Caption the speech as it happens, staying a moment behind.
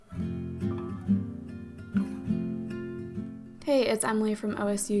Hey, it's Emily from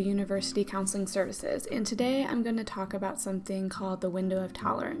OSU University Counseling Services, and today I'm going to talk about something called the window of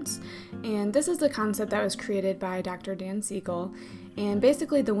tolerance. And this is the concept that was created by Dr. Dan Siegel. And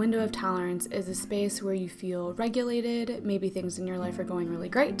basically, the window of tolerance is a space where you feel regulated. Maybe things in your life are going really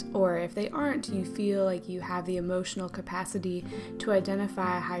great, or if they aren't, you feel like you have the emotional capacity to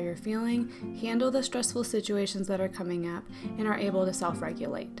identify how you're feeling, handle the stressful situations that are coming up, and are able to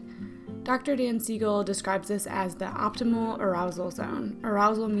self-regulate. Dr. Dan Siegel describes this as the optimal arousal zone,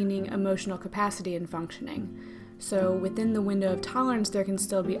 arousal meaning emotional capacity and functioning. So within the window of tolerance, there can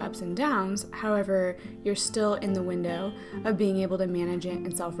still be ups and downs. However, you're still in the window of being able to manage it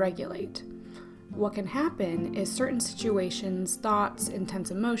and self-regulate. What can happen is certain situations, thoughts, intense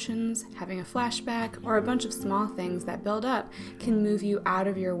emotions, having a flashback, or a bunch of small things that build up can move you out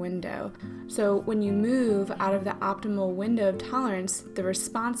of your window. So when you move out of the optimal window of tolerance, the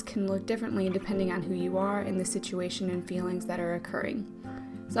response can look differently depending on who you are and the situation and feelings that are occurring.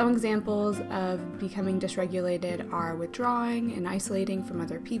 Some examples of becoming dysregulated are withdrawing and isolating from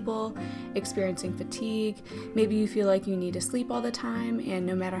other people, experiencing fatigue. Maybe you feel like you need to sleep all the time, and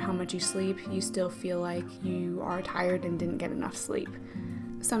no matter how much you sleep, you still feel like you are tired and didn't get enough sleep.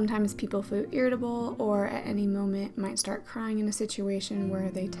 Sometimes people feel irritable or at any moment might start crying in a situation where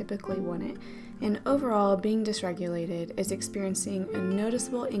they typically wouldn't. And overall, being dysregulated is experiencing a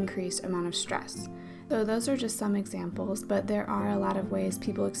noticeable increased amount of stress. So those are just some examples, but there are a lot of ways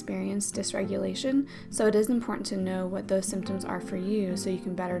people experience dysregulation, so it is important to know what those symptoms are for you so you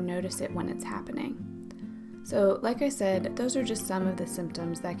can better notice it when it's happening. So like I said, those are just some of the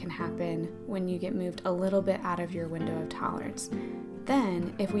symptoms that can happen when you get moved a little bit out of your window of tolerance.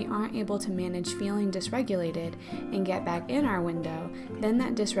 Then, if we aren't able to manage feeling dysregulated and get back in our window, then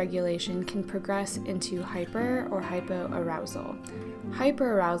that dysregulation can progress into hyper or hypoarousal.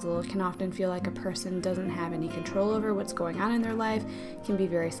 Hyperarousal can often feel like a person doesn't have any control over what's going on in their life, can be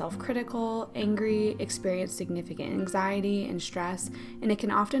very self-critical, angry, experience significant anxiety and stress, and it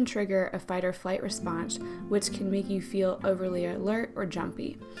can often trigger a fight or flight response, which can make you feel overly alert or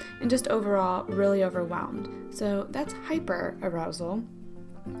jumpy, and just overall really overwhelmed. So that's hyperarousal.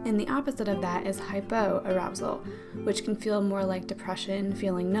 And the opposite of that is hypoarousal, which can feel more like depression,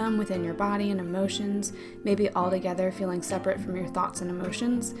 feeling numb within your body and emotions, maybe altogether feeling separate from your thoughts and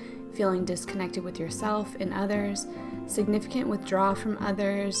emotions, feeling disconnected with yourself and others, significant withdrawal from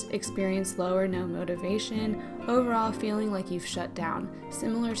others, experience low or no motivation, overall feeling like you've shut down,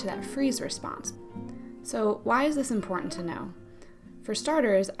 similar to that freeze response. So why is this important to know? For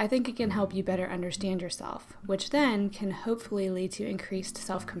starters, I think it can help you better understand yourself, which then can hopefully lead to increased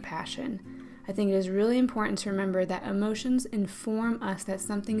self-compassion. I think it is really important to remember that emotions inform us that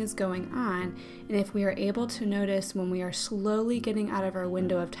something is going on, and if we are able to notice when we are slowly getting out of our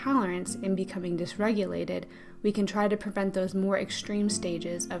window of tolerance and becoming dysregulated, we can try to prevent those more extreme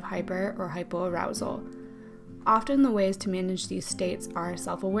stages of hyper or hypoarousal. Often the ways to manage these states are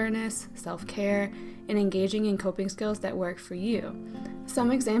self-awareness, self-care, and engaging in coping skills that work for you.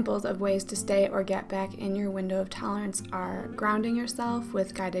 Some examples of ways to stay or get back in your window of tolerance are grounding yourself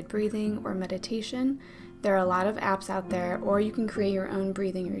with guided breathing or meditation. There are a lot of apps out there, or you can create your own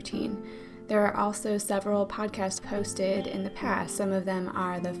breathing routine. There are also several podcasts posted in the past. Some of them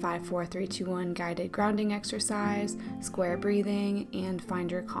are the 5-4-3-2-1 guided grounding exercise, square breathing, and find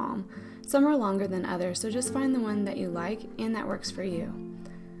your calm. Some are longer than others, so just find the one that you like and that works for you.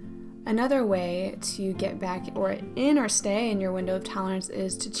 Another way to get back or stay in your window of tolerance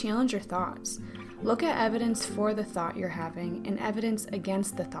is to challenge your thoughts. Look at evidence for the thought you're having and evidence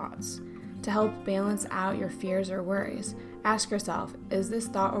against the thoughts. To help balance out your fears or worries, ask yourself, is this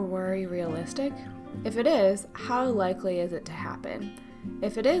thought or worry realistic? If it is, how likely is it to happen?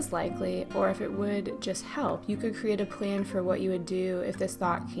 If it is likely, or if it would just help, you could create a plan for what you would do if this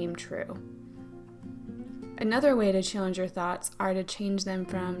thought came true. Another way to challenge your thoughts are to change them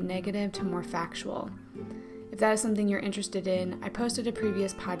from negative to more factual. If that is something you're interested in, I posted a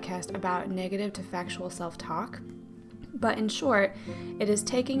previous podcast about negative to factual self-talk. But in short, it is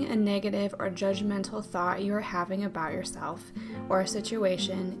taking a negative or judgmental thought you are having about yourself or a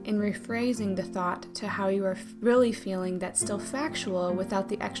situation and rephrasing the thought to how you are really feeling that's still factual without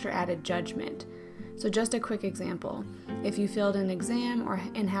the extra added judgment. So just a quick example. If you failed an exam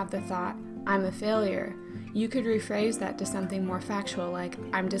and have the thought, I'm a failure, you could rephrase that to something more factual like,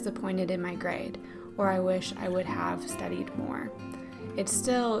 I'm disappointed in my grade, or I wish I would have studied more. It's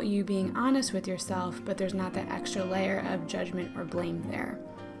still you being honest with yourself, but there's not that extra layer of judgment or blame there.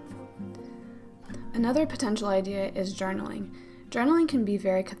 Another potential idea is journaling. Journaling can be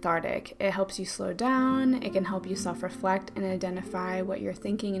very cathartic. It helps you slow down, it can help you self-reflect and identify what you're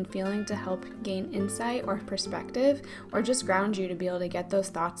thinking and feeling to help gain insight or perspective, or just ground you to be able to get those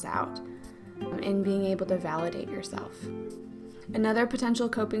thoughts out and being able to validate yourself. Another potential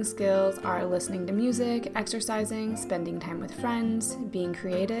coping skills are listening to music, exercising, spending time with friends, being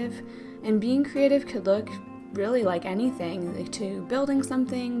creative. And being creative could look really like anything, like to building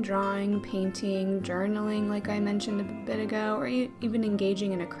something, drawing, painting, journaling like I mentioned a bit ago, or even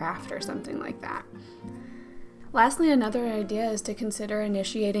engaging in a craft or something like that. Lastly, another idea is to consider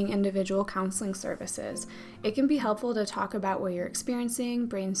initiating individual counseling services. It can be helpful to talk about what you're experiencing,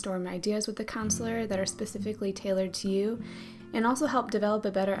 brainstorm ideas with the counselor that are specifically tailored to you, and also help develop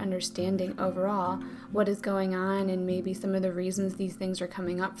a better understanding overall what is going on and maybe some of the reasons these things are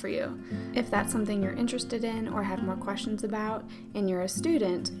coming up for you. If that's something you're interested in or have more questions about and you're a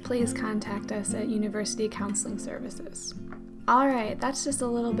student, please contact us at University Counseling Services. Alright, that's just a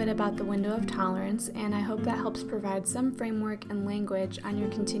little bit about the window of tolerance, and I hope that helps provide some framework and language on your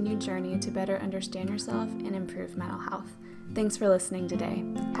continued journey to better understand yourself and improve mental health. Thanks for listening today.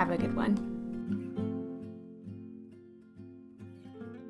 Have a good one.